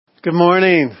Good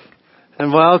morning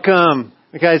and welcome.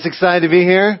 You guys excited to be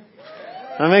here?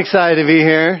 I'm excited to be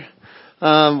here.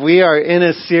 We are in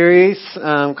a series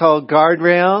called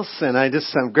Guardrails, and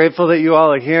I'm grateful that you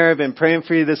all are here. I've been praying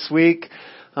for you this week.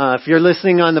 If you're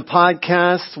listening on the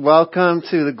podcast, welcome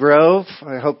to the Grove.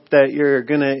 I hope that you're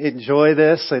going to enjoy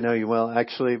this. I know you will,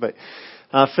 actually, but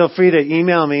feel free to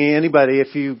email me, anybody,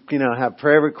 if you have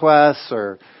prayer requests,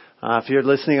 or if you're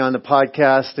listening on the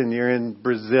podcast and you're in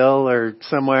Brazil or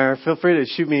somewhere, feel free to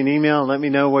shoot me an email and let me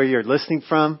know where you're listening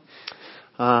from.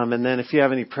 And then if you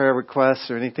have any prayer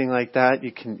requests or anything like that,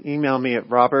 you can email me at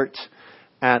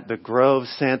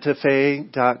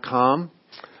robert@thegrovesantafe.com.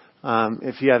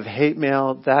 If you have hate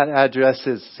mail, that address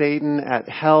is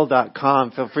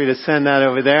satan@hell.com. Feel free to send that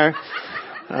over there.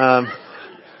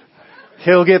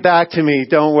 He'll get back to me.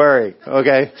 Don't worry.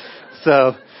 Okay.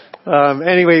 So,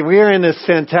 anyway, we are in this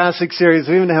fantastic series.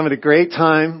 We've been having a great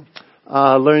time,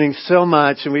 learning so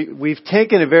much. And we've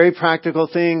taken a very practical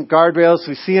thing, guardrails.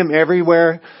 We see them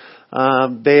everywhere.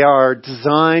 They are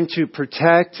designed to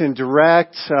protect and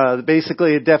direct.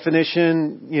 Basically a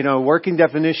definition, working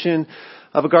definition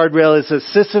of a guardrail is a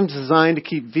system designed to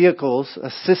keep vehicles, a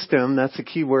system, that's a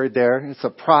key word there. It's a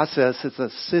process, it's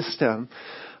a system,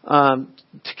 to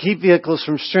keep vehicles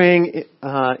from straying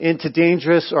into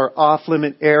dangerous or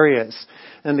off-limit areas.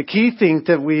 And the key thing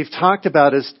that we've talked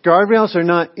about is guardrails are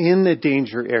not in the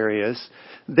danger areas.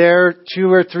 They're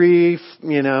 2 or 3,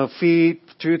 feet,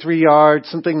 2 or 3 yards,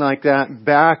 something like that,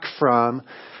 back from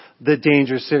the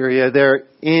dangerous area. They're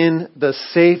in the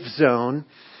safe zone.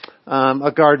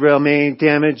 A guardrail may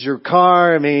damage your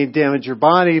car, it may damage your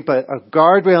body, but a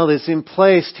guardrail is in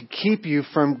place to keep you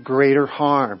from greater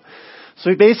harm. So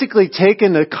we've basically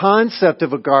taken the concept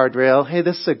of a guardrail. Hey,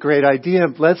 this is a great idea.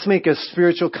 Let's make a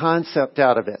spiritual concept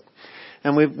out of it.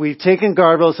 And we've taken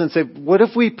guardrails and said, what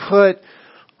if we put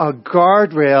a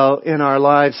guardrail in our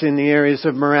lives in the areas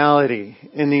of morality,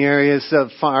 in the areas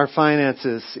of our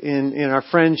finances, in our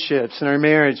friendships, in our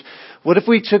marriage? What if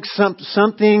we took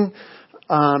something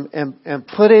and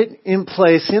put it in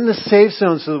place in the safe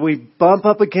zone so that we bump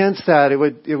up against that? It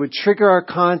would trigger our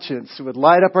conscience. It would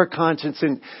light up our conscience,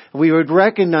 and we would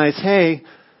recognize, hey,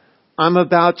 I'm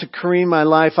about to careen my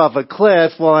life off a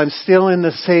cliff while I'm still in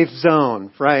the safe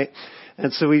zone, right?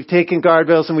 And so we've taken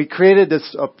guardrails and we created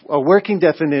this a working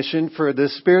definition for the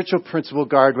spiritual principle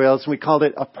guardrails, and we called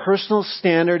it a personal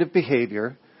standard of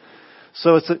behavior.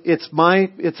 So it's my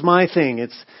thing.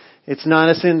 It's not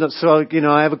a sin. So,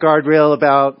 I have a guardrail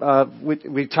about,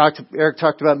 Eric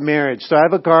talked about marriage. So I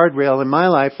have a guardrail in my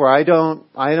life where I don't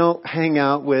hang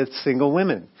out with single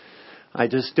women. I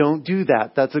just don't do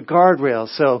that. That's a guardrail.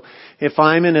 So if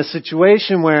I'm in a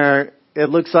situation where it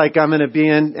looks like I'm going to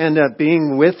end up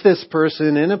being with this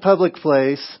person in a public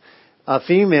place, a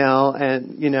female,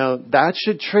 and, that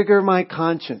should trigger my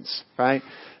conscience, right?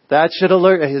 That should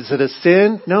alert. Is it a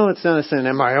sin? No, it's not a sin.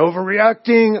 Am I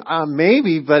overreacting?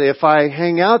 Maybe, but if I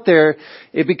hang out there,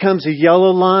 it becomes a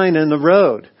yellow line in the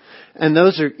road. And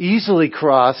those are easily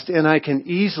crossed, and I can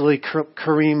easily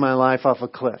careen my life off a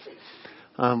cliff,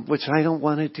 which I don't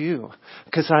want to do,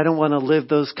 because I don't want to live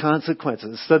those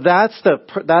consequences. So that's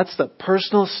the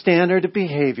personal standard of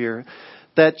behavior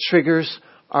that triggers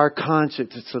our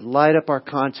conscience. It's to light up our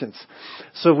conscience.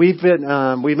 So we've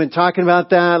been talking about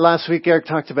that. Last week Eric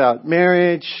talked about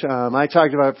marriage. I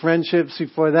talked about friendships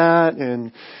before that,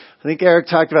 and I think Eric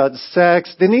talked about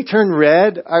sex. Didn't he turn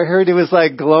red? I heard he was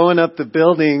like glowing up the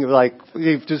building, like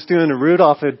he's just doing a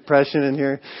Rudolph impression in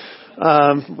here,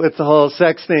 with the whole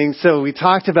sex thing. So we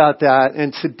talked about that,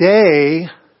 and today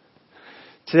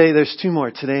there's 2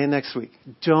 more, today and next week.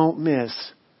 Don't miss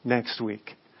next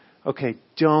week. Okay,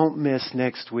 don't miss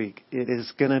next week. It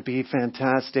is going to be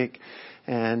fantastic.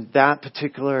 And that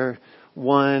particular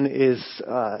one has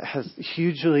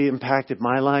hugely impacted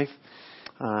my life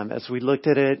as we looked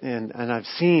at it. And I've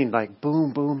seen like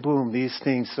boom, boom, boom, these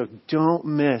things. So don't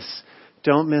miss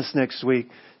next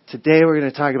week. Today we're going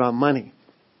to talk about money.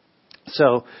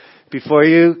 So before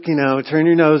you turn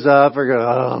your nose up or go,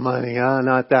 oh, money,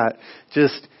 not that.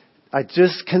 Just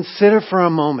consider for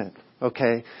a moment,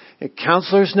 okay?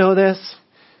 Counselors know this.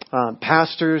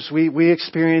 Pastors, we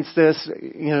experience this.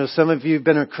 Some of you have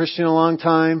been a Christian a long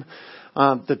time.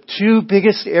 The 2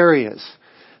 biggest areas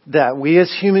that we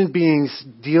as human beings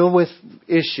deal with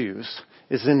issues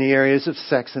is in the areas of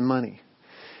sex and money.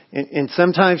 And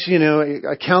sometimes,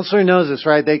 a counselor knows this,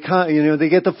 right? They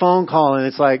get the phone call and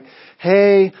it's like,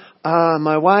 hey,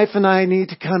 my wife and I need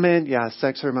to come in. Yeah,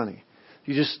 sex or money.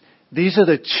 These are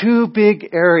the 2 big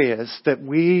areas that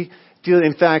we deal.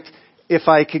 In fact, if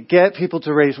I could get people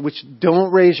to raise, which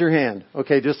don't raise your hand,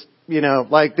 okay, just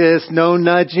like this, no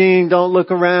nudging, don't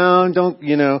look around, don't,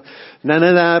 none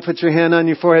of that. Put your hand on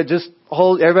your forehead. Just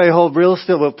everybody hold real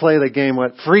still. We'll play the game.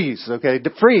 Freeze, okay?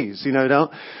 Freeze,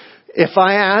 don't. If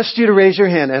I asked you to raise your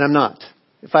hand, and I'm not,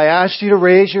 if I asked you to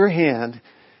raise your hand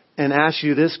and ask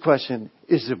you this question,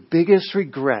 is the biggest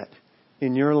regret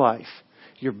in your life,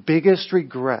 your biggest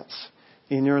regrets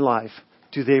in your life,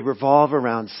 do they revolve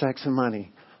around sex and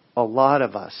money? A lot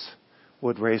of us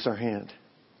would raise our hand.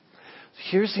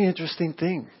 Here's the interesting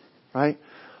thing, right?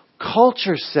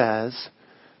 Culture says,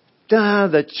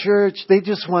 the church, they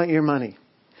just want your money.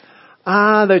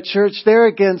 The church, they're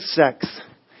against sex.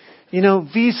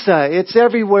 Visa, it's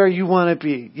everywhere you want to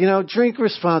be. Drink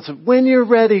responsibly. When you're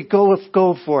ready,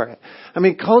 go for it.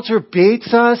 Culture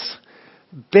baits us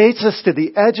to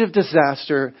the edge of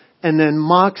disaster and then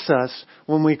mocks us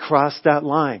when we cross that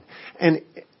line. And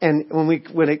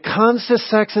when it comes to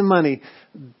sex and money,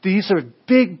 these are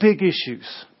big, big issues.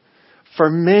 For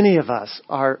many of us,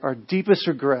 our deepest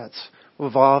regrets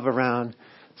revolve around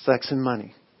sex and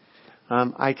money.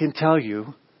 I can tell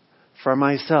you, for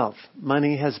myself,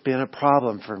 money has been a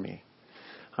problem for me.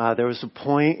 There was a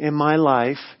point in my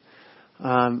life,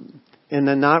 in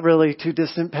the not really too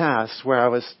distant past, where I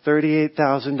was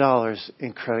 $38,000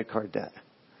 in credit card debt.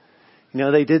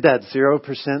 They did that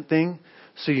 0% thing.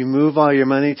 So you move all your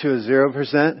money to a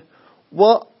 0%.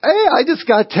 Well, hey, I just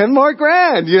got 10 more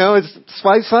grand. It's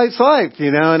swipe,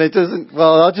 and it doesn't,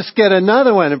 I'll just get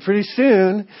another one. And pretty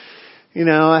soon,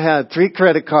 I had 3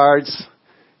 credit cards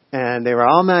and they were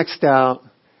all maxed out.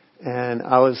 And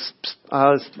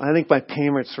I think my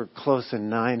payments were close to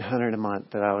 $900 a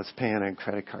month that I was paying on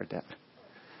credit card debt.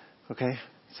 Okay.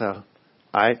 So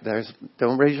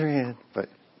don't raise your hand, but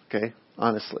okay,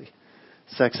 honestly,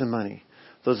 sex and money.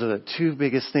 Those are the 2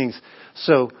 biggest things.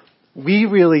 So we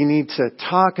really need to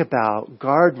talk about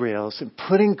guardrails and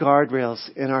putting guardrails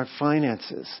in our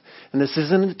finances. And this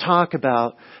isn't to talk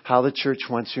about how the church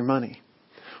wants your money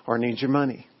or needs your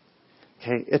money.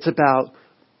 Okay. It's about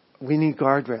we need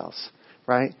guardrails,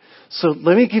 right? So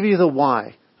let me give you the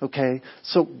why. Okay.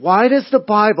 So why does the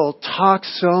Bible talk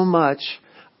so much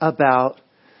about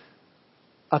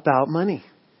money?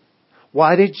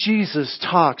 Why did Jesus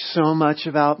talk so much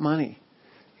about money?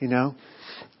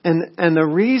 And the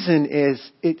reason is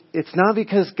it's not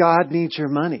because God needs your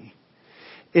money.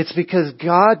 It's because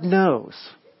God knows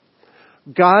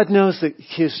that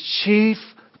His chief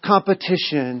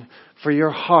competition for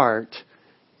your heart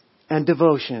and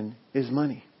devotion is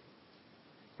money.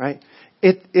 Right?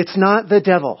 It's not the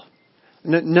devil.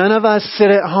 None of us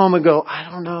sit at home and go, I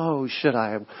don't know, should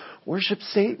I worship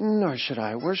Satan or should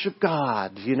I worship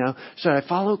God? Should I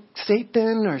follow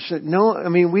Satan or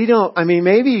we don't.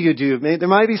 Maybe you do. There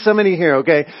might be somebody here,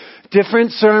 okay?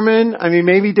 Different sermon.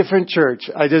 Maybe different church.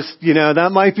 That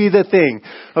might be the thing.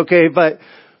 Okay. But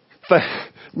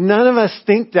none of us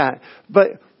think that.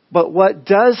 But what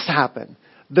does happen,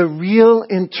 the real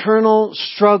internal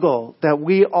struggle that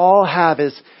we all have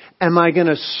is, am I going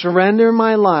to surrender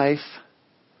my life?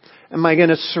 Am I going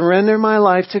to surrender my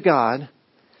life to God?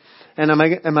 And am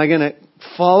I going to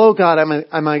follow God?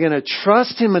 Am I going to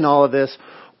trust Him in all of this?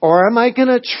 Or am I going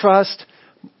to trust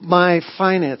my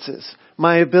finances,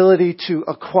 my ability to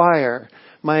acquire,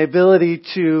 my ability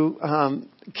to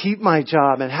keep my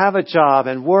job and have a job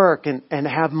and work and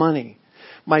have money,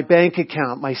 my bank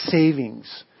account, my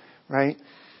savings, right?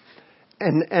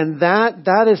 And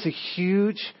that is a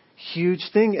huge, huge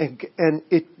thing. And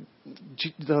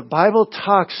the Bible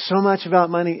talks so much about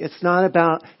money. It's not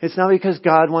because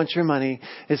God wants your money.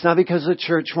 It's not because the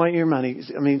church wants your money.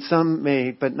 Some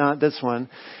may, but not this one.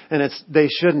 And they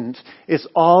shouldn't. It's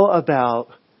all about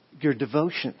your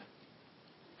devotion.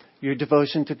 Your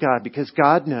devotion to God. Because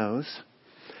God knows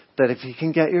that if He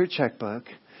can get your checkbook,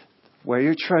 where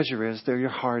your treasure is, there your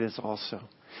heart is also.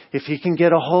 If He can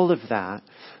get a hold of that,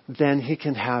 then He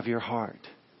can have your heart.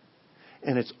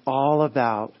 And it's all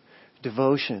about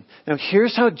devotion. Now,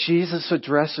 here's how Jesus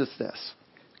addresses this.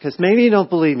 Because maybe you don't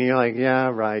believe me. You're like, yeah,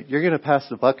 right. You're going to pass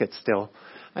the bucket still.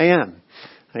 I am.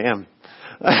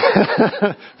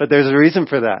 But there's a reason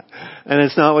for that. And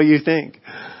it's not what you think.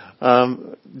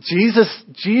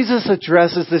 Jesus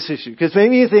addresses this issue. Because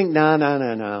maybe you think,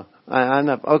 no. I'm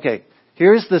not. Okay.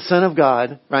 Here's the Son of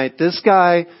God, right? This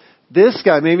guy,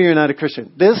 maybe you're not a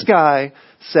Christian. This guy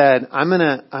said, I'm going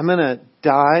to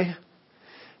die.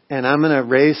 And I'm going to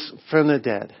raise from the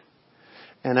dead.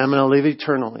 And I'm going to live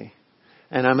eternally.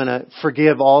 And I'm going to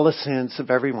forgive all the sins of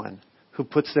everyone who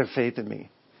puts their faith in me.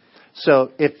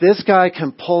 So if this guy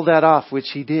can pull that off, which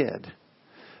he did,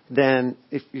 then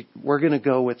we're going to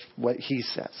go with what he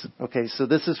says. Okay, so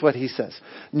this is what he says.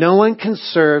 No one can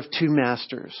serve 2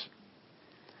 masters.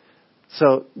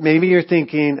 So maybe you're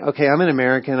thinking, okay, I'm an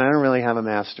American. I don't really have a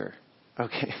master.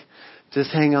 Okay.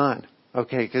 Just hang on.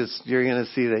 Okay. Because you're going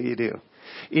to see that you do.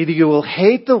 Either you will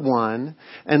hate the one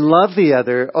and love the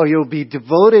other, or you'll be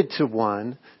devoted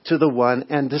to the one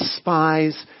and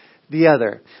despise the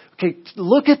other. Okay.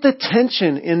 Look at the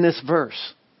tension in this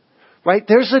verse. Right?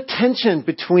 There's a tension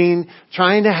between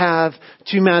trying to have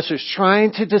two masters,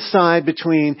 trying to decide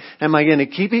between, am I going to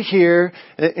keep it here?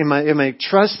 Am I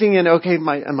trusting in, okay,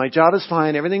 my job is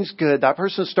fine, everything's good. That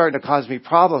person's starting to cause me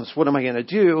problems. What am I going to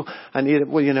do? I need,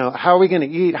 how are we going to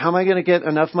eat? How am I going to get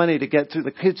enough money to get the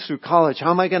kids through college?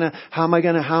 How am I going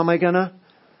to?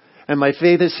 And my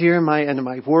faith is here, and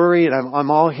my worry, and I'm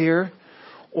all here.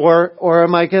 Or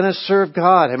am I going to serve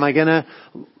God? Am I going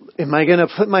to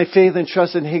put my faith and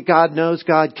trust in, hey, God knows,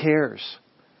 God cares,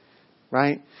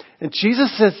 right? And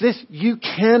Jesus says this, you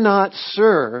cannot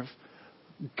serve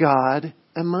God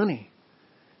and money.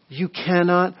 You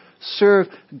cannot serve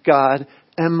God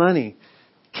and money.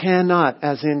 Cannot,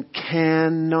 as in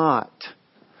cannot,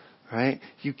 right?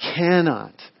 You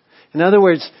cannot. In other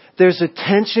words, there's a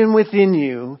tension within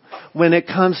you when it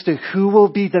comes to who will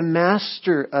be the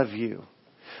master of you.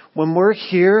 When we're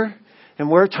here,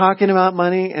 and we're talking about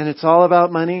money, and it's all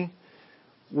about money,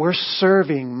 we're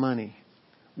serving money.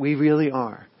 We really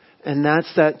are. And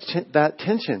that's that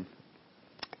tension.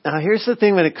 Now, here's the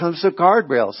thing when it comes to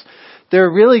guardrails. There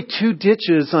are really two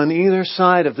ditches on either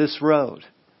side of this road.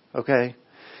 Okay?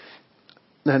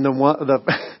 And you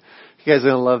guys are going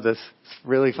to love this. It's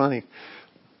really funny.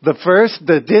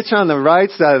 The ditch on the right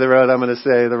side of the road, I'm going to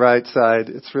say the right side.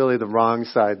 It's really the wrong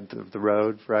side of the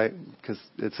road, right? Because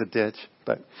it's a ditch.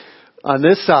 But on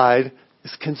this side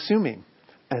is consuming,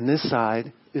 and this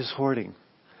side is hoarding.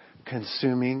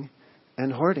 Consuming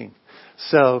and hoarding.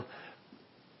 So,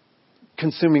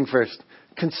 consuming first.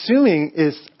 Consuming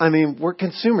is, we're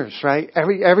consumers, right?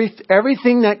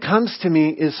 Everything that comes to me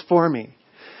is for me.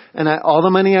 And all the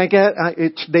money I get,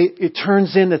 it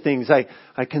turns into things.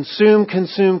 I consume,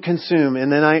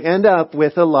 and then I end up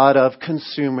with a lot of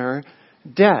consumer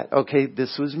debt. Okay,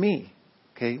 this was me.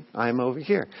 Okay, I'm over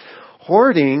here.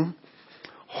 Hoarding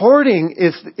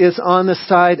is on the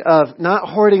side of not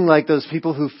hoarding like those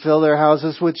people who fill their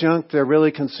houses with junk. They're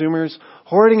really consumers.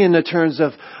 Hoarding in the terms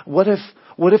of what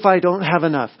if I don't have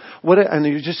enough? And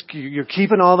you're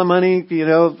keeping all the money.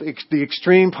 The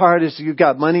extreme part is you've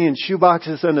got money in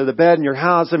shoeboxes under the bed in your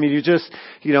house. You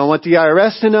don't want the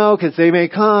IRS to know because they may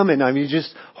come, and you're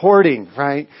just hoarding,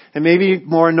 right? And maybe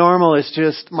more normal is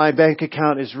just my bank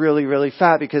account is really, really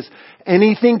fat because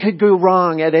anything could go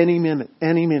wrong at any minute.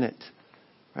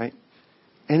 Right?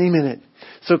 Any minute.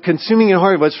 So consuming and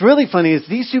hoarding. What's really funny is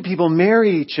these two people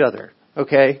marry each other.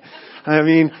 Okay?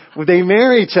 They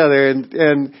marry each other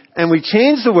and we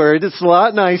change the word. It's a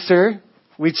lot nicer.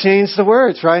 We change the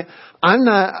words, right? I'm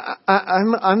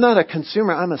not a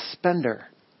consumer. I'm a spender.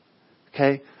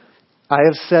 Okay? I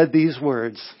have said these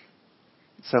words.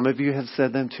 Some of you have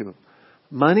said them too.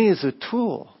 Money is a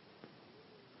tool.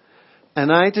 And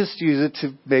I just use it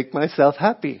to make myself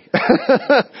happy.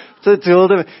 It's a tool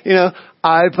to,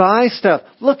 I buy stuff.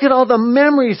 Look at all the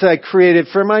memories I created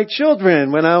for my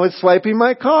children when I was swiping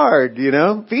my card,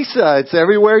 Visa, it's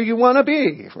everywhere you want to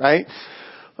be, right?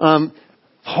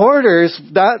 Hoarders,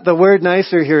 the word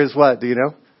nicer here is what, do you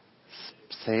know?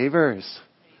 Savers.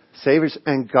 Savers.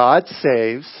 And God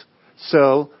saves,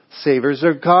 so savers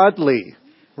are godly,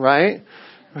 right?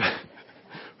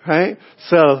 Right?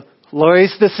 So,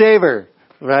 Lori's the saver,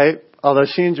 right? Although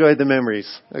she enjoyed the memories.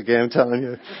 Okay, I'm telling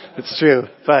you, it's true.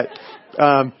 But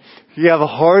you have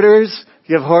hoarders,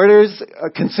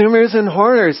 consumers and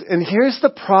hoarders. And here's the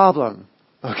problem.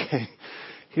 Okay,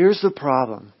 here's the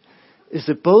problem: is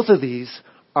that both of these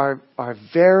are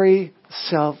very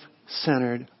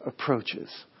self-centered approaches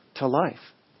to life,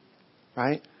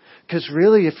 right? Because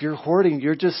really, if you're hoarding,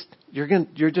 you're just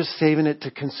saving it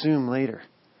to consume later.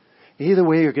 Either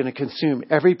way, you're going to consume.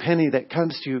 Every penny that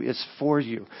comes to you is for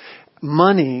you.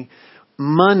 Money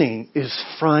is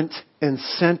front and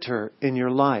center in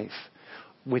your life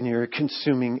when you're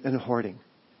consuming and hoarding,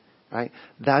 right?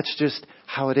 That's just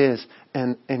how it is.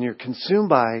 And you're consumed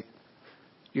by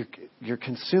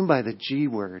the G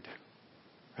word,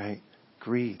 right?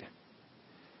 Greed.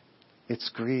 It's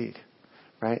greed,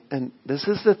 right? And this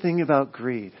is the thing about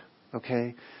greed,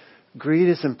 okay? Greed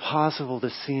is impossible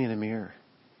to see in a mirror.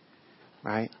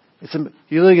 Right?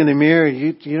 You look in the mirror,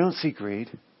 you don't see greed.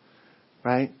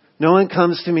 Right? No one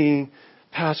comes to me,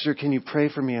 Pastor, can you pray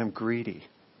for me? I'm greedy.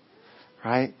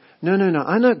 Right? No.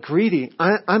 I'm not greedy.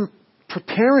 I'm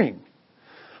preparing.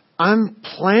 I'm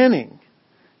planning.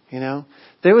 You know,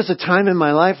 there was a time in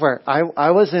my life where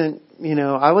I wasn't,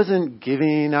 I wasn't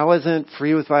giving. I wasn't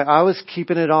free with I was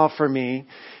keeping it all for me.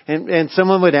 And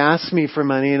someone would ask me for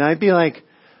money and I'd be like,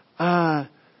 to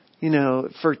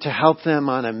help them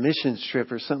on a missions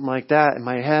trip or something like that. In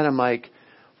my head, I'm like,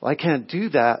 well, I can't do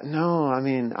that. No, I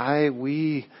mean,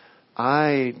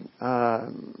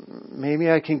 maybe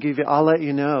I can give you, I'll let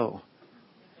you know.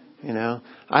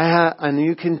 And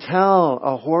you can tell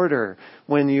a hoarder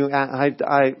when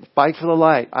I Bike for the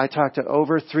Light. I talked to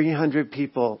over 300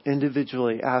 people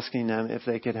individually asking them if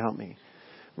they could help me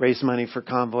raise money for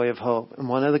Convoy of Hope. And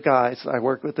one of the guys, I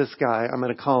work with this guy, I'm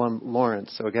going to call him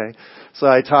Lawrence, okay? So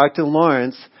I talked to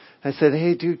Lawrence. I said,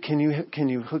 hey dude, can you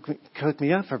hook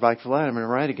me up for Bike for the Light? I'm going to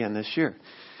ride again this year.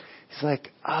 He's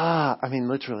like,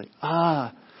 literally,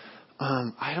 I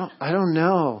don't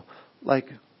know. Like,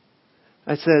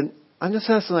 I said, I'm just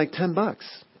asking like $10.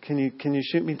 Can you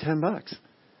shoot me $10?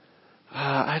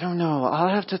 I don't know. I'll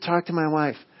have to talk to my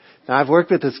wife. Now I've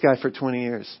worked with this guy for 20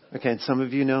 years. Okay. And some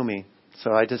of you know me.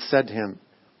 So I just said to him,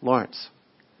 Lawrence,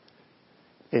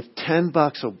 if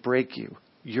 $10 will break you,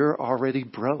 you're already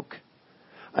broke.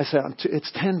 I said,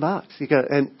 it's $10. He goes,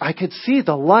 and I could see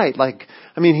the light.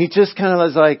 He just kind of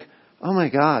was like, oh my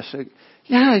gosh. Like,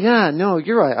 yeah, no,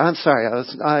 you're right. I'm sorry. I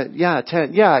was,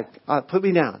 10. Yeah, put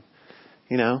me down.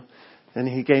 And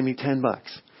he gave me $10.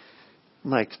 I'm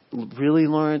like, really,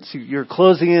 Lawrence? You're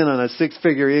closing in on a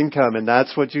 6-figure income and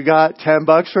that's what you got?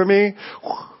 $10 for me?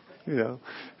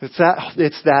 It's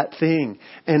that thing.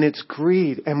 And it's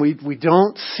greed. And we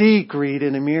don't see greed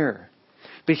in a mirror.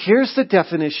 But here's the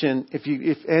definition.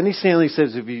 If Andy Stanley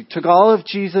says, if you took all of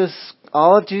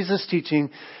Jesus'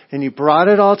 teaching and you brought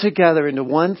it all together into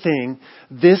one thing,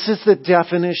 this is the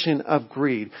definition of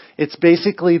greed. It's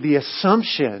basically the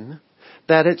assumption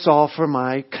that it's all for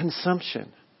my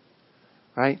consumption.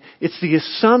 Right? It's the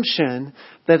assumption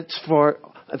that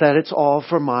it's all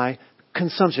for my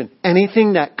consumption.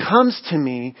 Anything that comes to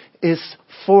me is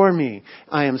for me.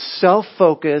 I am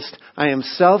self-focused. I am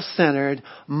self-centered.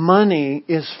 Money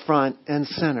is front and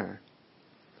center.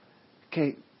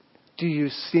 Okay. Do you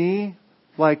see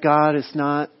why God does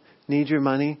not need your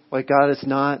money? Why God is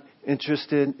not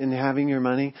interested in having your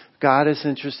money? God is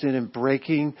interested in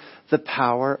breaking the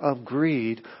power of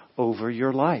greed over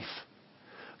your life.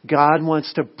 God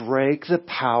wants to break the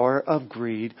power of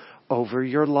greed over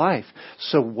your life.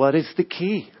 So what is the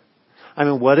key?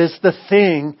 What is the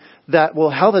thing that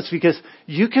will help us? Because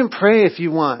you can pray if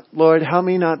you want, Lord, help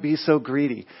me not be so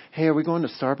greedy. Hey, are we going to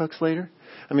Starbucks later?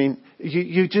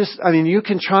 You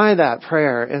can try that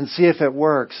prayer and see if it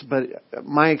works, but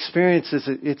my experience is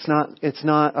it's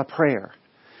not a prayer,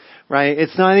 right?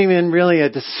 It's not even really a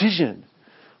decision.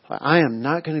 I am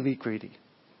not going to be greedy.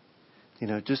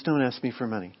 Just don't ask me for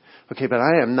money. Okay, but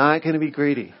I am not going to be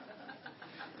greedy,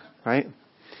 right?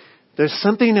 There's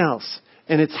something else,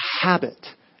 and it's habit.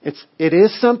 It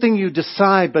is something you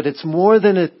decide, but it's more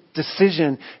than a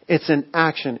decision. It's an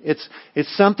action.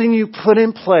 It's something you put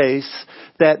in place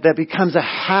that becomes a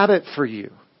habit for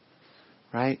you,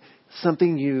 right?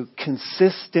 Something you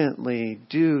consistently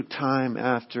do time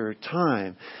after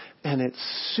time. And it's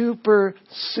super,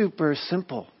 super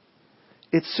simple.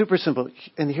 It's super simple.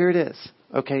 And here it is.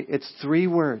 Okay. It's 3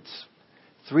 words.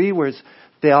 3 words.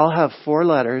 They all have 4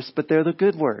 letters, but they're the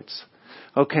good words.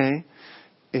 Okay.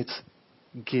 It's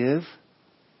give,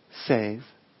 save,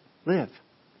 live.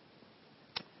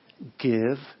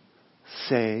 Give,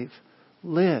 save,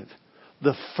 live.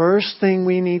 The first thing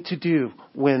we need to do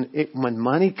when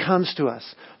money comes to us,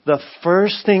 the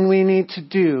first thing we need to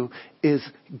do is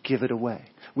give it away.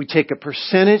 We take a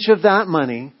percentage of that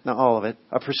money, not all of it,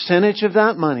 a percentage of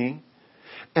that money,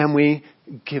 and we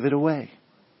give it away.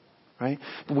 Right?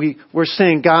 We're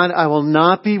saying, God, I will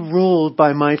not be ruled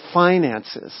by my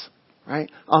finances.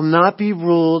 Right? I'll not be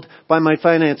ruled by my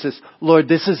finances. Lord,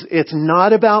 it's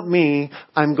not about me.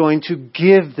 I'm going to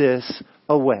give this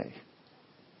away.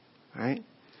 Right?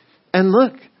 And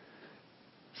look,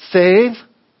 save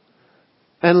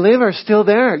and live are still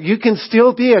there. You can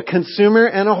still be a consumer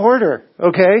and a hoarder.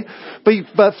 Okay?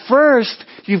 But first,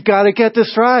 you've got to get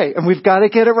this right. And we've got to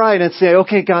get it right and say,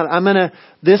 okay, God,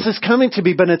 this is coming to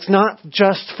me, but it's not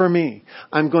just for me.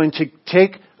 I'm going to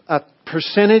take a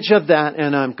percentage of that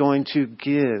and I'm going to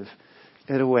give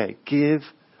it away. Give,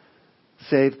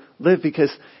 save, live.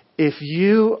 Because if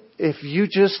you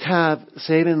just have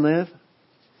save and live,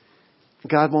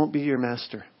 God won't be your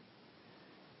master.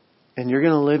 And you're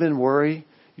going to live in worry.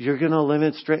 You're going to live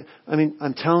in stress.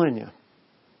 I'm telling you.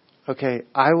 Okay,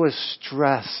 I was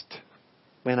stressed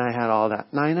when I had all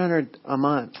that. $900 a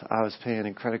month I was paying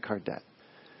in credit card debt.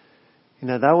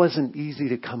 That wasn't easy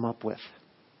to come up with.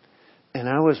 And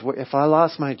if I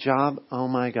lost my job, oh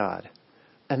my God.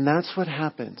 And that's what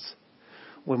happens.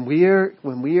 When we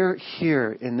are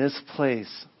here in this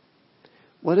place,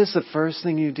 what is the first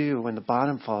thing you do when the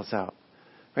bottom falls out?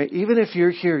 Right? Even if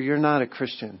you're here, you're not a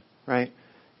Christian, right?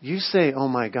 You say, oh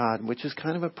my God, which is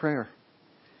kind of a prayer.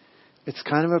 It's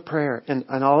kind of a prayer. And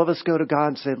all of us go to God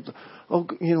and say, oh,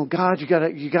 God, you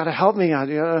gotta help me out.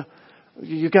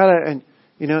 You gotta, and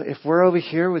if we're over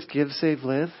here with Give, Save,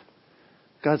 Live,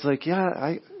 God's like,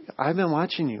 yeah, I've been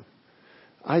watching you.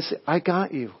 I say, I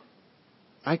got you.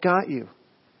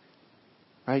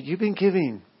 Right? You've been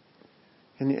giving.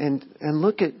 And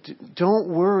look don't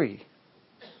worry.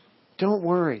 Don't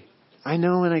worry. I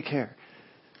know and I care.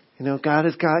 God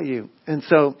has got you. And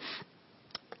so,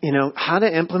 how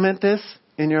to implement this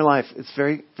in your life. It's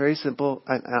very, very simple.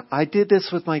 I did this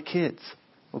with my kids.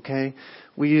 Okay.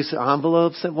 We used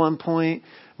envelopes at one point.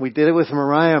 We did it with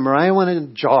Mariah. Mariah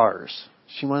wanted jars.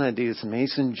 She wanted these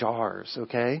mason jars.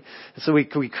 Okay. So we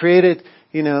created,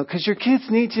 cause your kids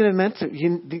need you to mentor.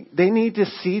 They need to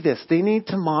see this. They need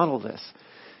to model this,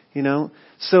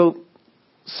 So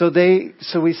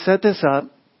we set this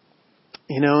up.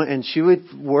 And she would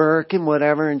work and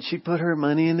whatever, and she'd put her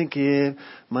money in the Give,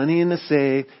 money in the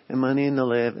Save, and money in the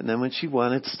Live. And then when she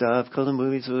wanted stuff, go to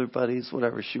movies with her buddies,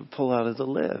 whatever, she would pull out of the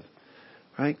Live.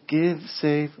 Right? Give,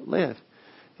 Save, Live.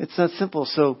 It's that simple.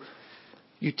 So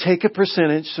you take a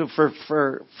percentage. So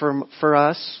for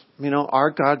us,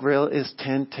 our guardrail is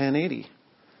 10, 10, 80.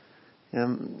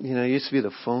 It used to be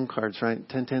the phone cards, right?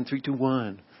 10, 10, 3, 2,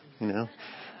 1,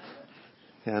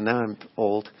 Yeah, now I'm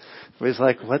old. Everybody's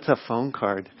like, what's a phone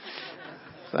card?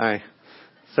 Sorry.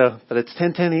 But it's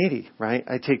 10, 10, 80, right?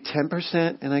 I take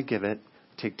 10% and I give it.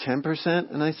 Take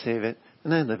 10% and I save it.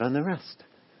 And I live on the rest.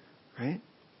 Right?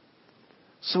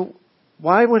 So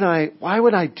why would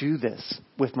I do this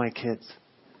with my kids?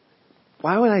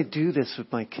 Why would I do this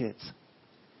with my kids?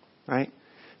 Right?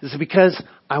 Is it because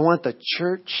I want the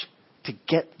church to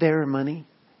get their money?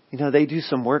 They do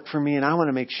some work for me and I want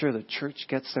to make sure the church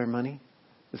gets their money.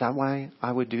 Is that why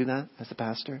I would do that as a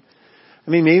pastor?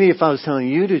 Maybe if I was telling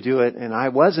you to do it and I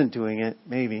wasn't doing it,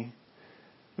 maybe.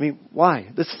 Why?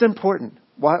 This is important.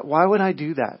 Why would I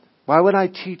do that? Why would I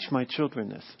teach my children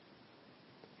this?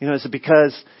 Is it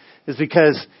because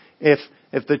if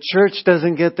the church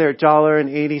doesn't get their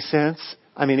 $1.80,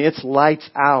 it's lights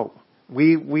out.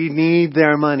 We need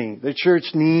their money. The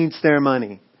church needs their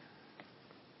money.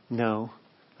 No,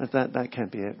 that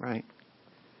can't be it, right?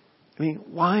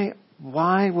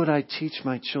 Why would I teach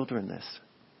my children this?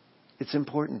 It's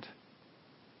important.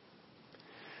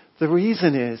 The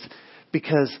reason is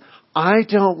because I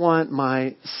don't want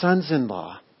my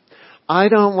sons-in-law, I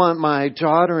don't want my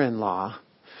daughter-in-law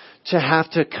to have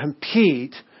to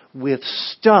compete with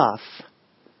stuff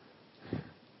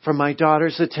for my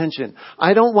daughter's attention.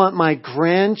 I don't want my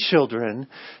grandchildren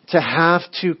to have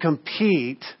to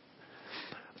compete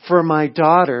for my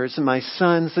daughter's and my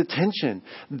son's attention.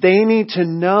 They need to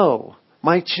know.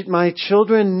 My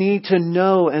children need to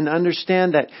know and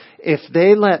understand that if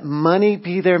they let money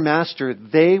be their master,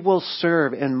 they will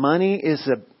serve. And money is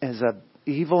a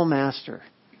evil master.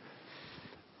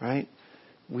 Right?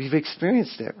 We've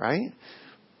experienced it, right?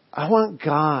 I want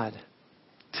God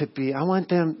to be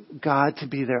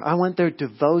there. I want their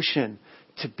devotion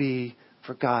to be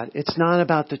for God. It's not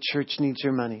about the church needs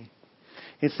your money.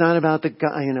 It's not about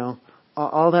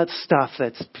all that stuff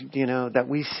that's, that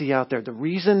we see out there. The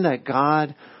reason that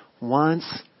God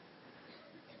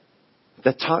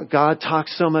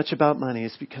talks so much about money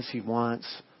is because He wants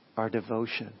our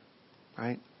devotion,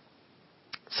 right?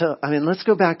 So, let's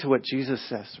go back to what Jesus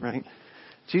says, right?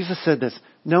 Jesus said this,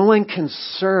 no one can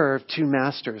serve two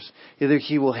masters. Either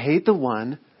he will hate the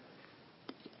one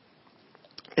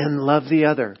and love the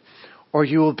other, or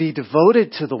you will be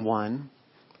devoted to the one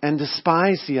and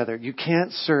despise the other. You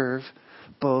can't serve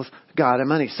both God and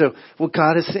money. So what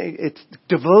God is saying, it's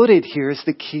devoted here is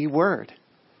the key word,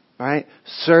 right?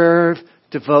 Serve,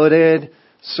 devoted,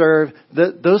 serve.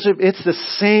 It's the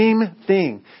same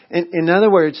thing. In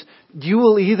other words, you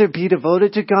will either be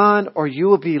devoted to God or you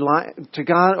will be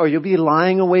you'll be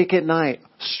lying awake at night,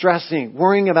 stressing,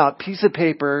 worrying about pieces of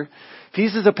paper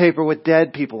with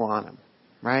dead people on them,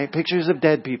 right? Pictures of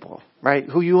dead people, right?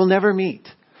 Who you will never meet.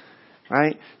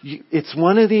 Right? It's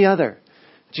one or the other.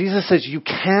 Jesus says you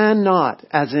cannot,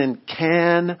 as in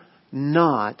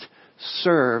cannot,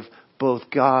 serve both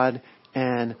God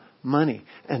and money.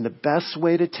 And the best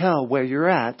way to tell where you're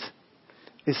at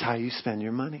is how you spend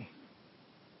your money.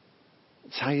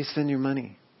 It's how you spend your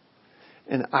money.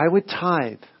 And I would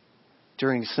tithe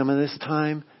during some of this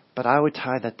time, but I would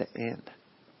tithe at the end.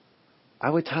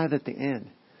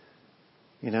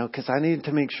 because I needed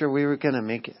to make sure we were going to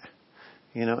make it.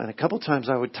 And a couple times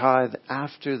I would tithe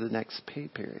after the next pay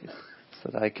period so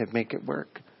that I could make it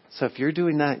work. So if you're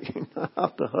doing that, you're not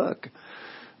off the hook,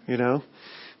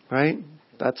 right?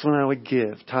 That's when I would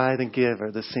give. Tithe and give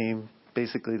are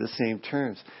basically the same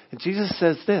terms. And Jesus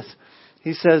says this.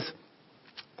 He says,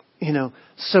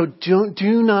 so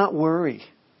do not worry,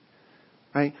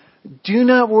 right? Do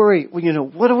not worry.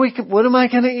 What am I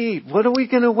going to eat? What are we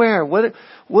going to wear?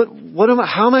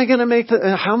 How am I going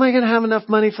to have enough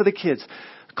money for the kids'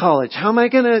 college? How am I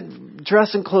going to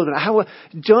dress and clothe?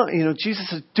 Jesus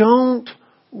says, don't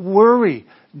worry.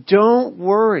 Don't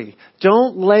worry.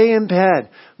 Don't lay in bed.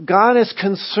 God is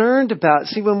concerned about,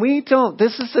 this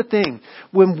is the thing.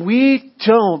 When we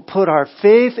don't put our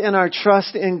faith and our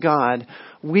trust in God,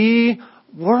 we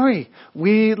worry.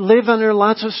 We live under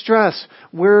lots of stress.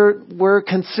 We're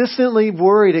consistently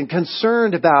worried and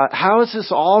concerned about how is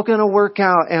this all going to work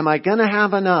out? Am I going to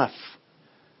have enough?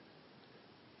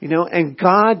 And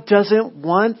God doesn't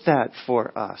want that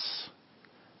for us.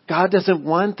 God doesn't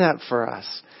want that for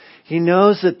us. He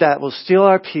knows that will steal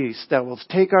our peace, that will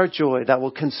take our joy, that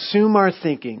will consume our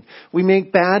thinking. We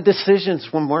make bad decisions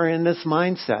when we're in this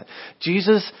mindset.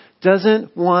 Jesus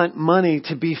doesn't want money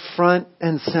to be front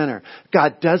and center.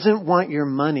 God doesn't want your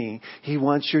money. He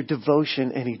wants your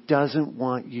devotion, and He doesn't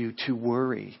want you to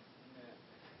worry.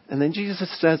 And then Jesus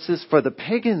says this, for the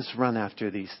pagans run after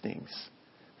these things.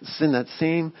 This is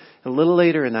a little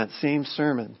later in that same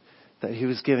sermon that He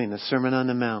was giving, the Sermon on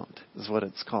the Mount is what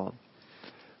it's called.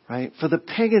 Right? For the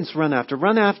pagans run after.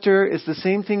 Run after is the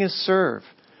same thing as serve.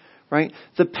 Right?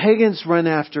 The pagans run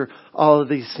after all of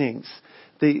these things.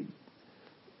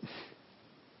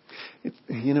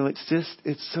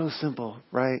 It's so simple,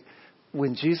 right?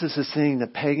 When Jesus is saying the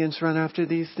pagans run after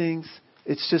these things,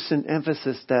 it's just an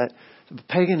emphasis that the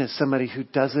pagan is somebody who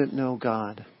doesn't know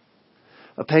God.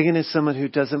 A pagan is someone who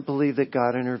doesn't believe that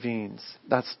God intervenes.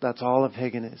 That's all a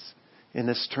pagan is in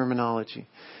this terminology.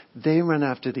 They run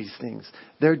after these things.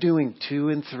 They're doing 2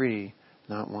 and 3,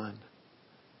 not 1.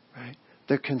 Right?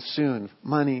 They're consumed.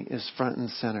 Money is front and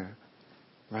center.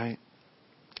 Right?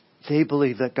 They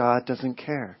believe that God doesn't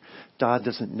care. God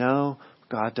doesn't know.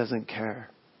 God doesn't care.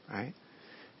 Right?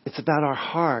 It's about our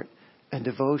heart and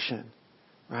devotion.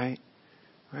 Right?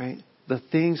 Right? The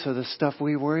things are the stuff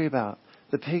we worry about.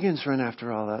 The pagans run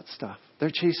after all that stuff.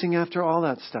 They're chasing after all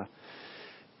that stuff.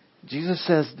 Jesus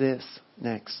says this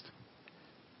next.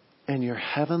 And your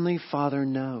heavenly Father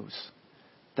knows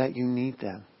that you need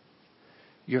them.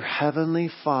 Your heavenly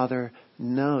Father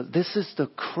knows. This is the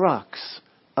crux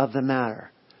of the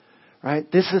matter.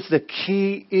 Right? This is the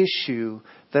key issue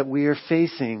that we are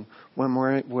facing when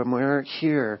we're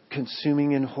here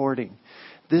consuming and hoarding.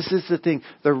 This is the thing.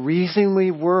 The reason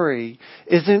we worry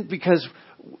isn't because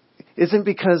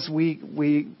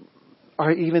we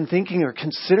are even thinking or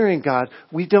considering God.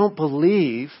 We don't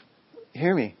believe,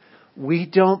 hear me, we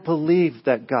don't believe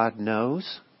that God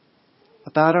knows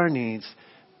about our needs,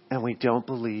 and we don't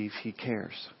believe He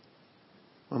cares.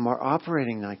 When we're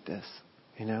operating like this,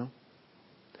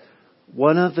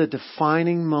 one of the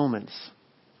defining moments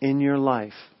in your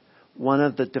life,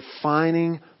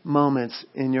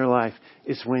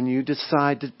 is when you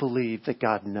decide to believe that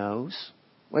God knows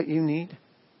what you need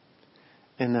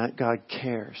and that God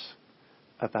cares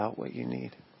about what you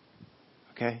need.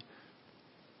 Okay?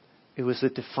 It was a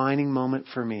defining moment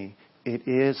for me. It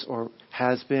is or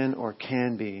has been or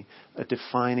can be a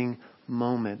defining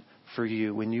moment for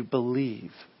you when you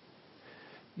believe.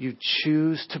 You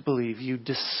choose to believe. You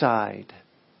decide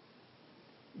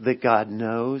that God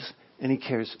knows and He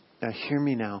cares. Now hear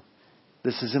me now.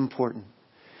 This is important.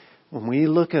 When we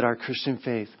look at our Christian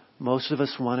faith, most of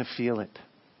us want to feel it.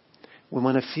 We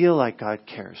want to feel like God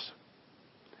cares.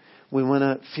 We want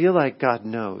to feel like God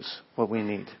knows what we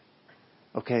need.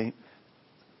 Okay?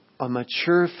 A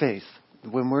mature faith.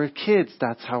 When we're kids,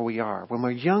 that's how we are. When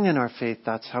we're young in our faith,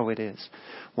 that's how it is.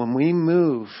 When we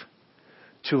move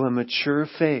to a mature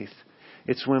faith,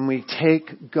 it's when we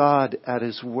take God at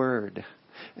His word.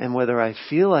 And whether I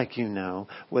feel like you know,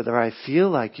 whether I feel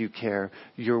like you care,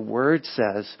 your word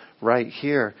says right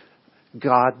here,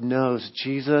 God knows.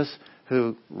 Jesus,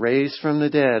 who raised from the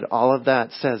dead, all of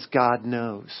that says God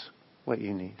knows what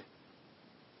you need.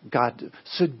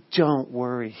 So don't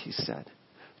worry, He said.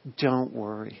 Don't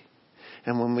worry.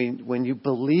 And when you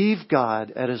believe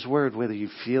God at His word, whether you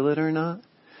feel it or not,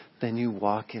 then you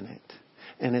walk in it.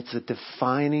 And it's a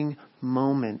defining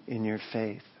moment in your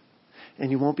faith. And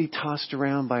you won't be tossed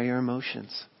around by your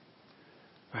emotions.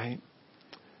 Right?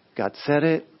 God said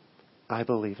it. I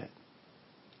believe it.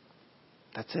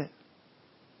 That's it.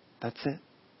 That's it.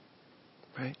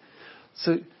 Right?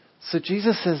 So So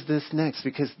Jesus says this next,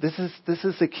 because this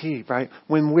is the key, right?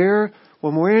 When we're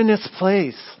in this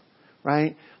place,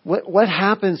 right? What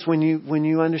happens when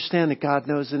you understand that God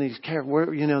knows and He's cares?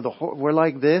 We're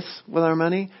like this with our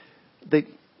money.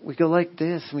 We go like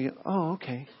this, and we go, oh,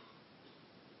 okay.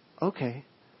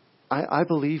 I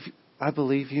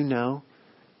believe you know,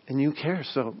 and you care,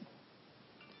 so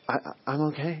I'm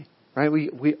okay, right?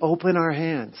 We open our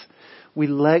hands. We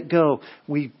let go.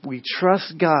 We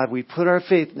trust God. We put our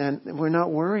faith, and we're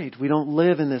not worried. We don't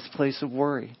live in this place of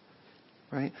worry,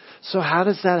 right? So how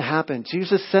does that happen?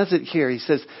 Jesus says it here. He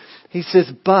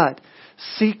says, but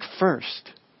seek first.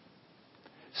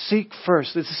 Seek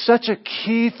first. This is such a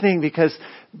key thing, because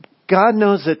God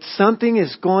knows that something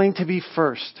is going to be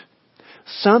first.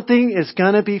 Something is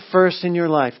going to be first in your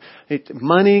life.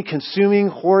 Money, consuming,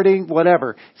 hoarding,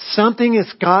 whatever. Something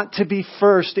has got to be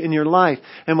first in your life.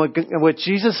 And what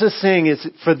Jesus is saying is,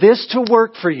 for this to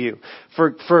work for you,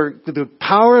 for the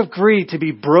power of greed to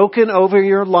be broken over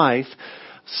your life,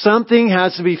 something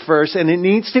has to be first, and it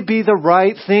needs to be the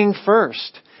right thing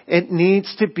first. It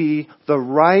needs to be the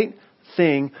right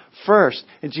thing first.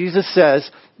 And Jesus says,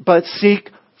 but seek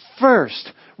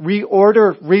first.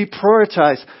 Reorder,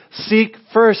 reprioritize. Seek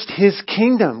first His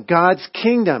kingdom, God's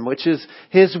kingdom, which is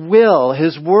His will,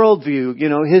 His worldview,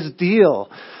 His deal,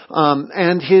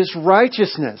 and His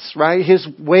righteousness, right? His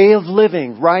way of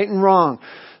living, right and wrong.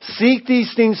 Seek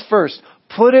these things first.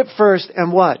 Put it first,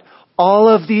 and what? All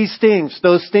of these things,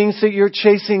 those things that you're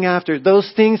chasing after,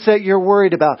 those things that you're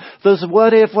worried about, those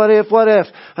what if,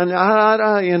 and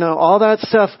all that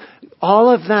stuff,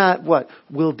 all of that,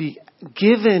 will be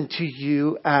given to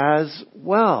you as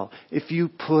well if you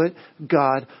put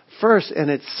God first. And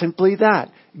it's simply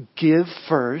that. Give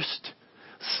first,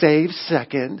 save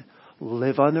second,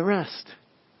 live on the rest.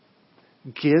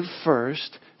 Give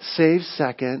first, save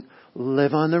second,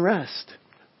 live on the rest.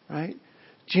 Right?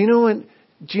 Do you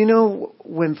know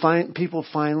when people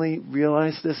finally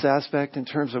realize this aspect in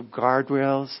terms of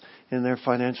guardrails in their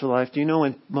financial life? Do you know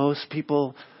when most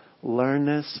people learn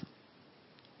this?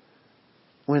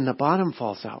 When the bottom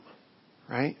falls out,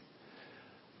 right?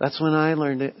 That's when I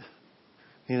learned it,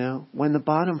 when the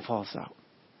bottom falls out,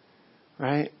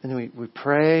 right? And we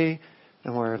pray,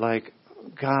 and we're like,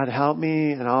 God help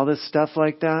me, and all this stuff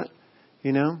like that,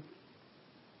 Did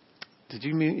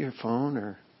you mute your phone,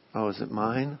 or, is it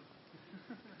mine?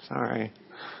 Sorry.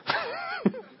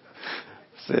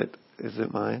 Is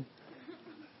it mine?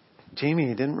 Jamie,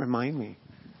 you didn't remind me.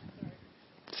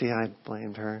 See, I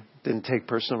blamed her. Didn't take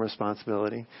personal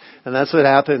responsibility. And that's what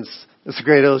happens. It's a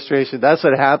great illustration. That's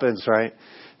what happens, right?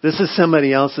 This is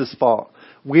somebody else's fault.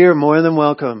 We are more than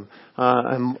welcome,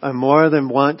 and more than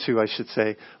want to, I should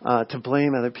say, to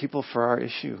blame other people for our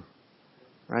issue,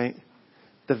 right?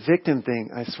 The victim thing,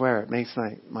 I swear, it makes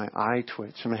my eye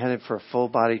twitch. I'm headed for a full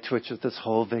body twitch with this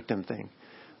whole victim thing.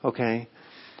 Okay?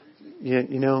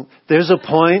 There's a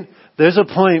point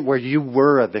where you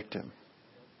were a victim.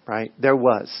 Right? There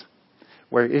was.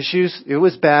 Where it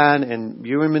was bad and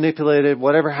you were manipulated,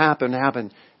 whatever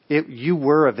happened. You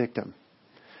were a victim.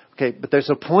 Okay, but there's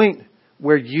a point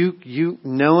where you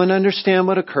know and understand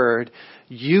what occurred.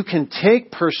 You can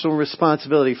take personal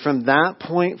responsibility from that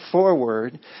point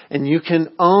forward, and you can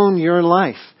own your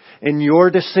life and your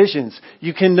decisions.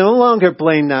 You can no longer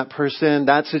blame that person,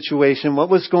 that situation, what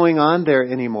was going on there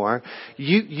anymore.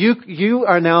 You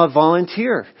are now a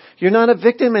volunteer. You're not a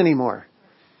victim anymore.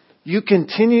 You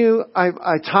continue.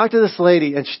 I talked to this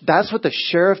lady, and that's what the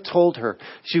sheriff told her.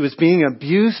 She was being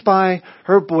abused by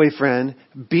her boyfriend,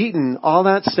 beaten, all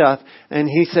that stuff. And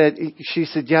she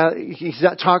said, yeah, he's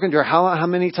not talking to her. How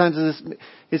many times is this?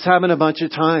 It's happened a bunch of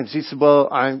times. He said,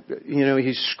 well,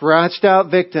 he scratched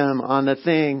out victim on the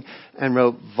thing and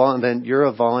wrote, then you're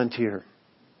a volunteer.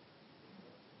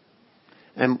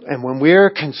 And when we're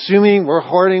consuming, we're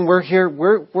hoarding, we're here,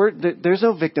 there's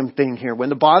no victim thing here. When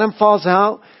the bottom falls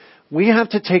out, we have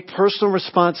to take personal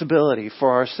responsibility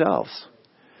for ourselves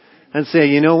and say,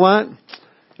 you know what?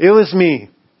 It was me.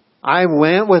 I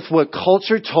went with what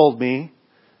culture told me.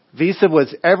 Visa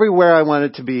was everywhere I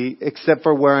wanted to be except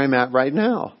for where I'm at right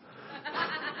now.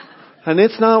 And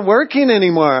it's not working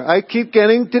anymore. I keep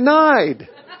getting denied.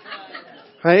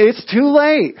 Right? It's too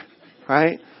late.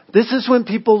 Right? This is when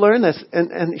people learn this.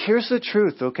 And here's the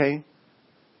truth, okay?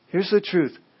 Here's the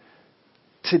truth.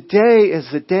 Today is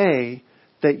the day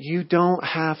that you don't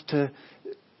have to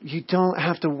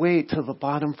wait till the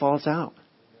bottom falls out.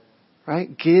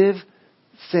 Right? Give,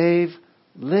 save,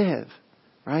 live.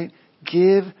 Right?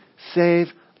 Give, save,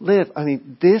 live. I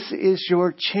mean, this is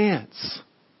your chance.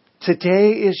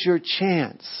 Today is your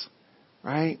chance.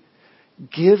 Right?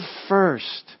 Give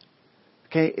first.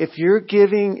 Okay, if you're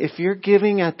giving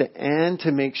at the end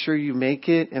to make sure you make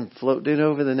it and float it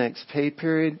over the next pay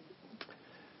period,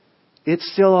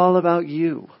 it's still all about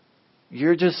you.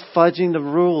 You're just fudging the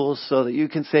rules so that you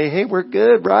can say, hey, we're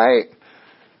good, right?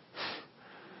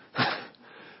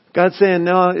 God's saying,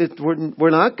 no, we're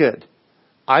not good.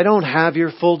 I don't have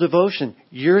your full devotion.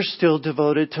 You're still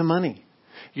devoted to money.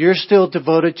 You're still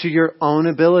devoted to your own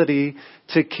ability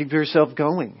to keep yourself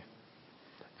going.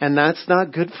 And that's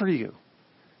not good for you.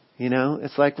 You know,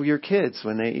 it's like with your kids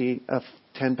when they eat a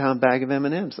 10-pound bag of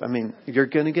M&Ms. I mean, you're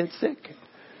going to get sick.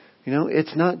 You know,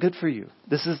 it's not good for you.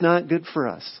 This is not good for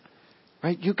us.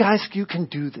 Right? You guys, you can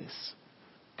do this.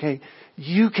 Okay?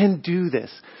 You can do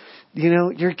this. You know,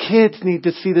 your kids need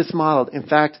to see this modeled. In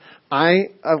fact,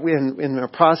 in the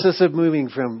process of moving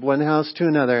from one house to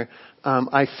another,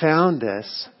 I found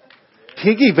this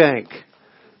piggy bank.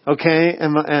 Okay,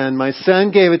 and my son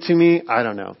gave it to me, I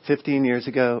don't know, 15 years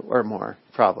ago or more,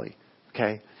 probably.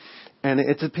 Okay, and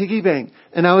it's a piggy bank.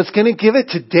 And I was going to give it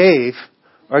to Dave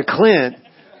or Clint,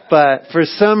 but for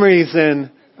some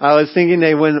reason, I was thinking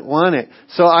they wouldn't want it.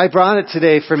 So I brought it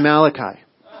today for Malachi.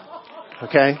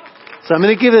 Okay, so I'm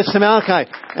going to give this to Malachi.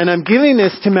 And I'm giving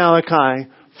this to Malachi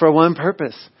for one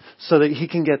purpose, so that he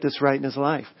can get this right in his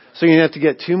life. So you have to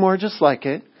get 2 more just like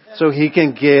it, so he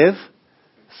can give,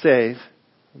 save,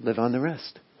 live on the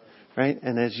rest. Right?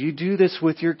 And as you do this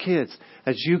with your kids,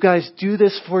 as you guys do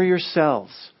this for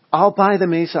yourselves, I'll buy the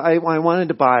mason. I wanted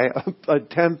to buy a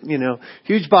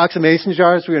huge box of mason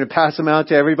jars. We're going to pass them out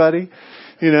to everybody,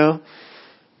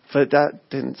 but that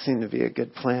didn't seem to be a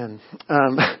good plan.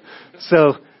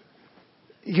 So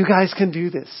you guys can do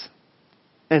this.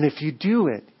 And if you do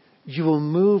it, you will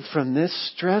move from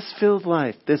this stress-filled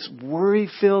life, this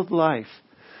worry-filled life,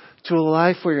 to a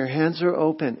life where your hands are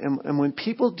open. And when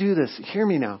people do this, hear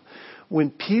me now.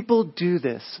 When people do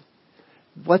this,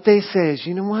 what they say is,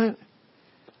 you know what?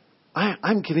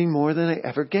 I'm giving more than I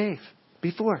ever gave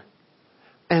before.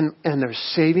 And their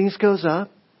savings goes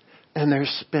up and their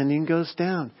spending goes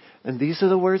down. And these are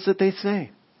the words that they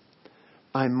say.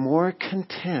 I'm more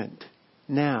content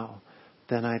now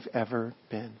than I've ever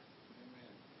been.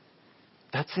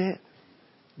 That's it.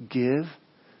 Give,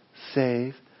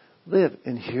 save, live.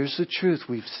 And here's the truth.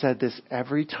 We've said this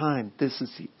every time. This is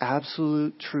the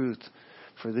absolute truth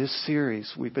for this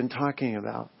series we've been talking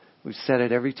about. We've said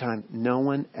it every time. No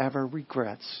one ever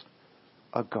regrets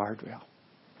a guardrail.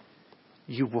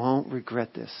 You won't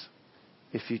regret this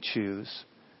if you choose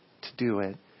to do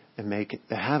it and make it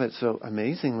the habit. So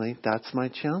amazingly, that's my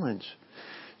challenge.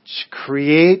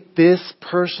 Create this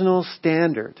personal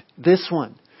standard. This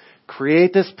one.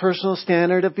 Create this personal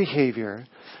standard of behavior.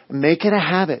 Make it a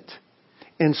habit.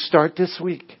 And start this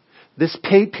week. This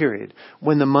pay period.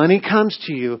 When the money comes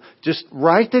to you, just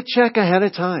write the check ahead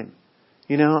of time.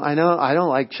 I know I don't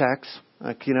like checks,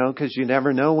 because you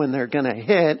never know when they're going to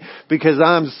hit because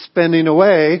I'm spending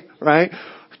away, right?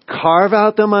 Carve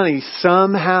out the money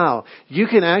somehow. You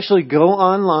can actually go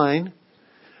online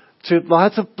to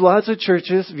lots of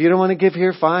churches. If you don't want to give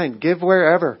here, fine. Give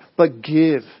wherever. But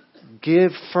give.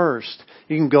 Give first.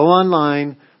 You can go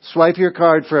online, swipe your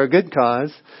card for a good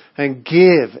cause, and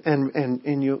give.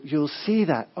 And you'll see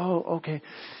that. Oh, okay.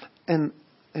 And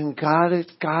God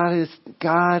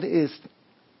is,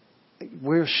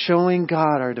 we're showing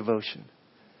God our devotion.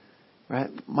 Right?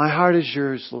 My heart is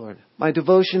yours, Lord. My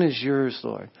devotion is yours,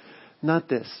 Lord. Not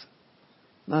this.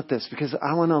 Not this, because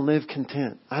I want to live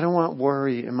content. I don't want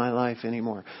worry in my life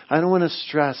anymore. I don't want to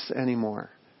stress anymore.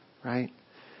 Right?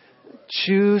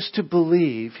 Choose to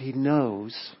believe He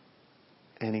knows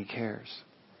and He cares.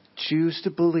 Choose to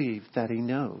believe that He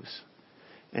knows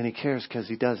and He cares because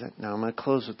He doesn't. Now I'm going to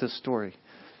close with this story.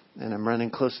 And I'm running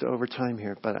close to overtime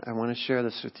here, but I want to share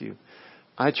this with you.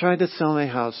 I tried to sell my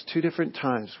house 2 different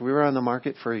times. We were on the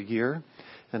market for a year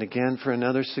and again for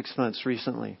another 6 months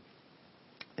recently.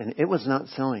 And it was not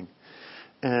selling.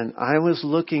 And I was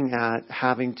looking at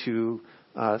having to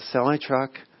sell my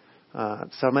truck,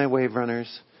 sell my wave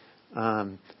runners,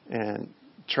 and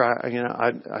try.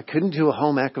 I couldn't do a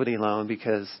home equity loan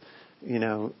because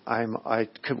I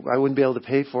wouldn't be able to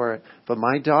pay for it. But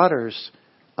my daughters,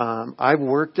 I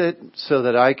worked it so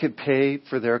that I could pay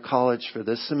for their college for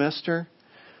this semester.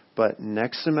 But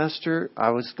next semester,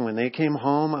 when they came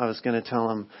home, I was going to tell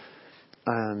them,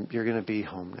 you're going to be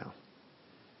home now.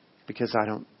 Because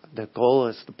the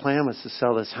plan was to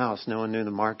sell this house. No one knew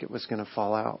the market was going to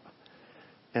fall out.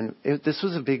 And this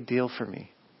was a big deal for me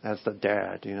as the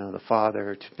dad, the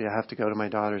father, to have to go to my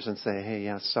daughters and say, hey,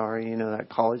 yeah, sorry, that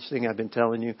college thing I've been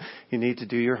telling you need to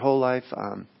do your whole life.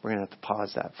 We're going to have to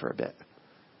pause that for a bit.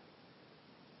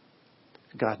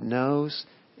 God knows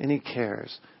and He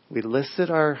cares. We listed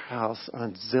our house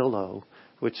on Zillow,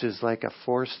 which is like a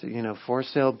for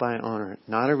sale by owner,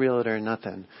 not a realtor,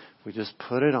 nothing. We just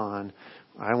put it on.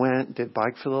 I went, did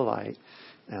Bike for the Light,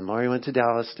 and Lori went to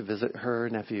Dallas to visit her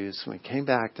nephews. When we came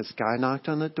back, this guy knocked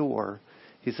on the door.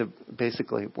 He said,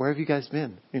 basically, where have you guys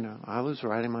been? I was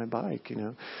riding my bike,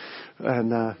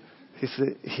 And he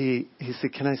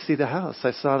said, can I see the house?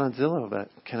 I saw it on Zillow, but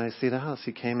can I see the house?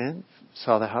 He came in,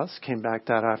 saw the house, came back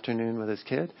that afternoon with his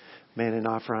kid, made an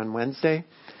offer on Wednesday.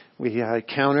 We had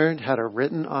countered, had a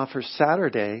written offer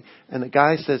Saturday, and the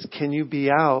guy says, can you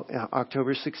be out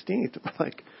October 16th? We're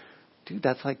like, dude,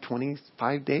 that's like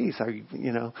 25 days. Are you,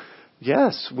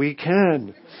 yes, we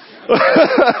can.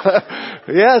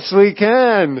 Yes, we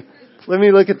can. Let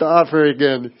me look at the offer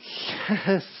again.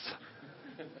 Yes.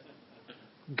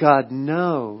 God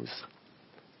knows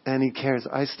and He cares.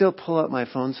 I still pull up my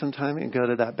phone sometime and go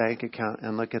to that bank account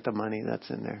and look at the money that's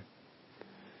in there.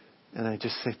 And I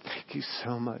just say, thank you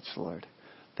so much, Lord.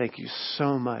 Thank you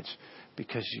so much,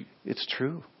 because it's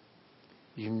true.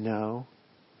 You know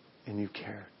and you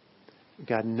care.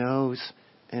 God knows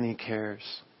and He cares.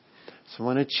 So I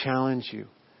want to challenge you.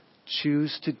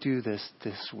 Choose to do this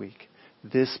week,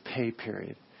 this pay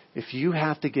period. If you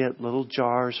have to get little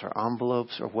jars or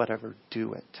envelopes or whatever,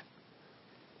 do it.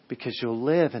 Because you'll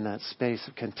live in that space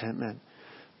of contentment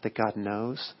that God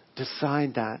knows.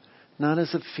 Decide that, not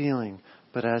as a feeling,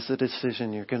 but as a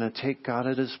decision. You're going to take God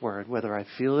at His word, whether I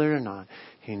feel it or not.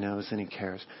 He knows and He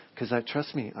cares. Because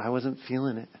trust me, I wasn't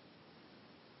feeling it.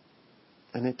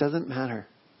 And it doesn't matter.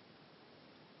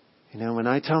 When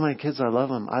I tell my kids I love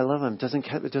them, I love them. It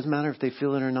doesn't matter if they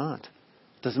feel it or not.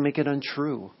 It doesn't make it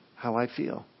untrue how I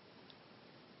feel.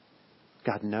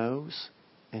 God knows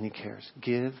and He cares.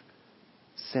 Give,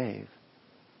 save,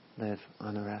 live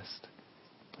on the rest.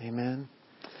 Amen.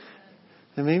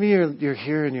 And maybe you're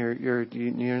here and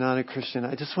you're not a Christian.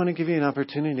 I just want to give you an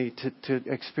opportunity to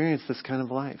experience this kind of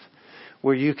life,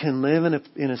 where you can live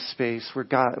in a space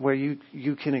where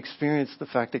you can experience the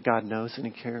fact that God knows and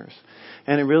He cares.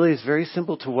 And it really is very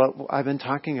simple to what I've been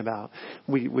talking about.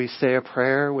 We say a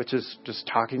prayer, which is just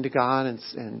talking to God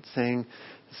and saying,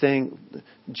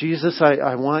 Jesus,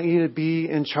 I want you to be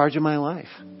in charge of my life.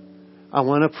 I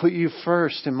want to put you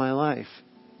first in my life.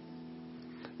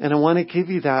 And I want to give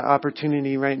you that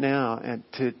opportunity right now and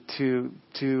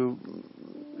to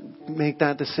make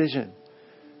that decision.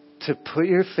 To put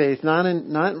your faith, not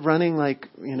running like,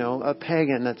 a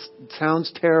pagan. That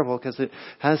sounds terrible because it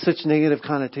has such negative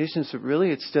connotations. But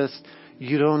really it's just,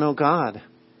 you don't know God,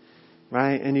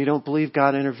 right? And you don't believe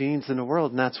God intervenes in the world,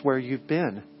 and that's where you've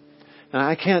been. And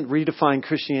I can't redefine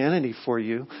Christianity for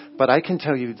you, but I can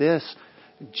tell you this.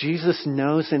 Jesus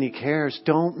knows and He cares.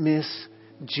 Don't miss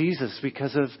Jesus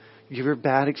because of your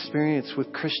bad experience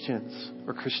with Christians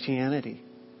or Christianity.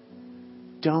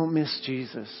 Don't miss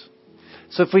Jesus.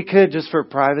 So if we could, just for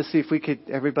privacy, if we could,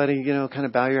 everybody, kind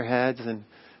of bow your heads and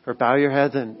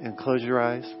close your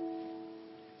eyes.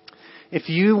 If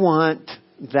you want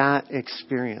that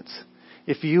experience,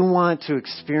 if you want to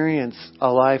experience a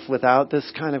life without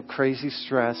this kind of crazy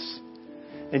stress,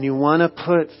 and you want to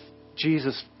put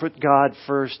God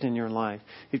first in your life,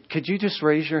 could you just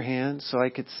raise your hand so I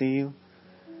could see you?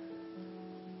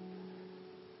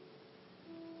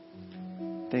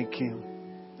 Thank you.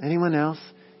 Anyone else?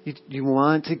 You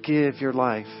want to give your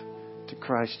life to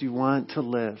Christ. You want to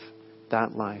live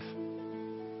that life.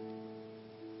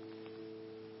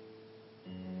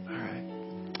 All right.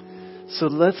 So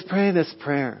let's pray this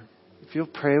prayer. If you'll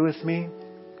pray with me.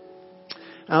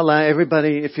 Out loud,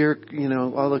 everybody, if you're,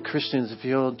 all the Christians, if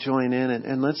you'll join in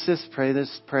and let's just pray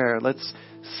this prayer. Let's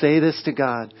say this to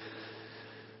God.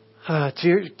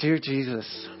 Dear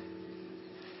Jesus,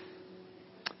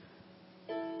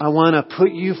 I want to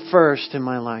put you first in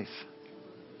my life.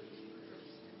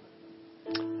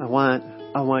 I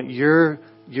want your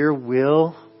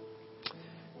will,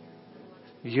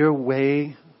 your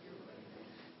way,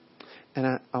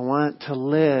 and I want to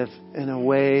live in a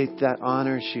way that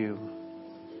honors you.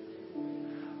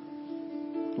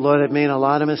 Lord, I've made a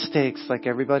lot of mistakes like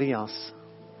everybody else.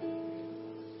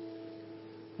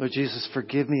 Lord Jesus,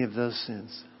 forgive me of those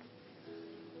sins.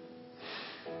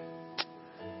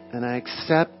 And I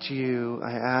accept you.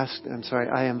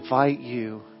 I invite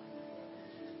you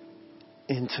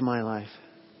into my life.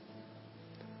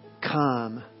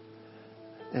 Come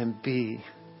and be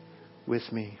with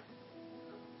me.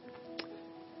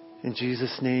 In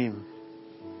Jesus' name,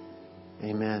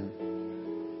 amen.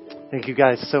 Thank you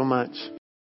guys so much.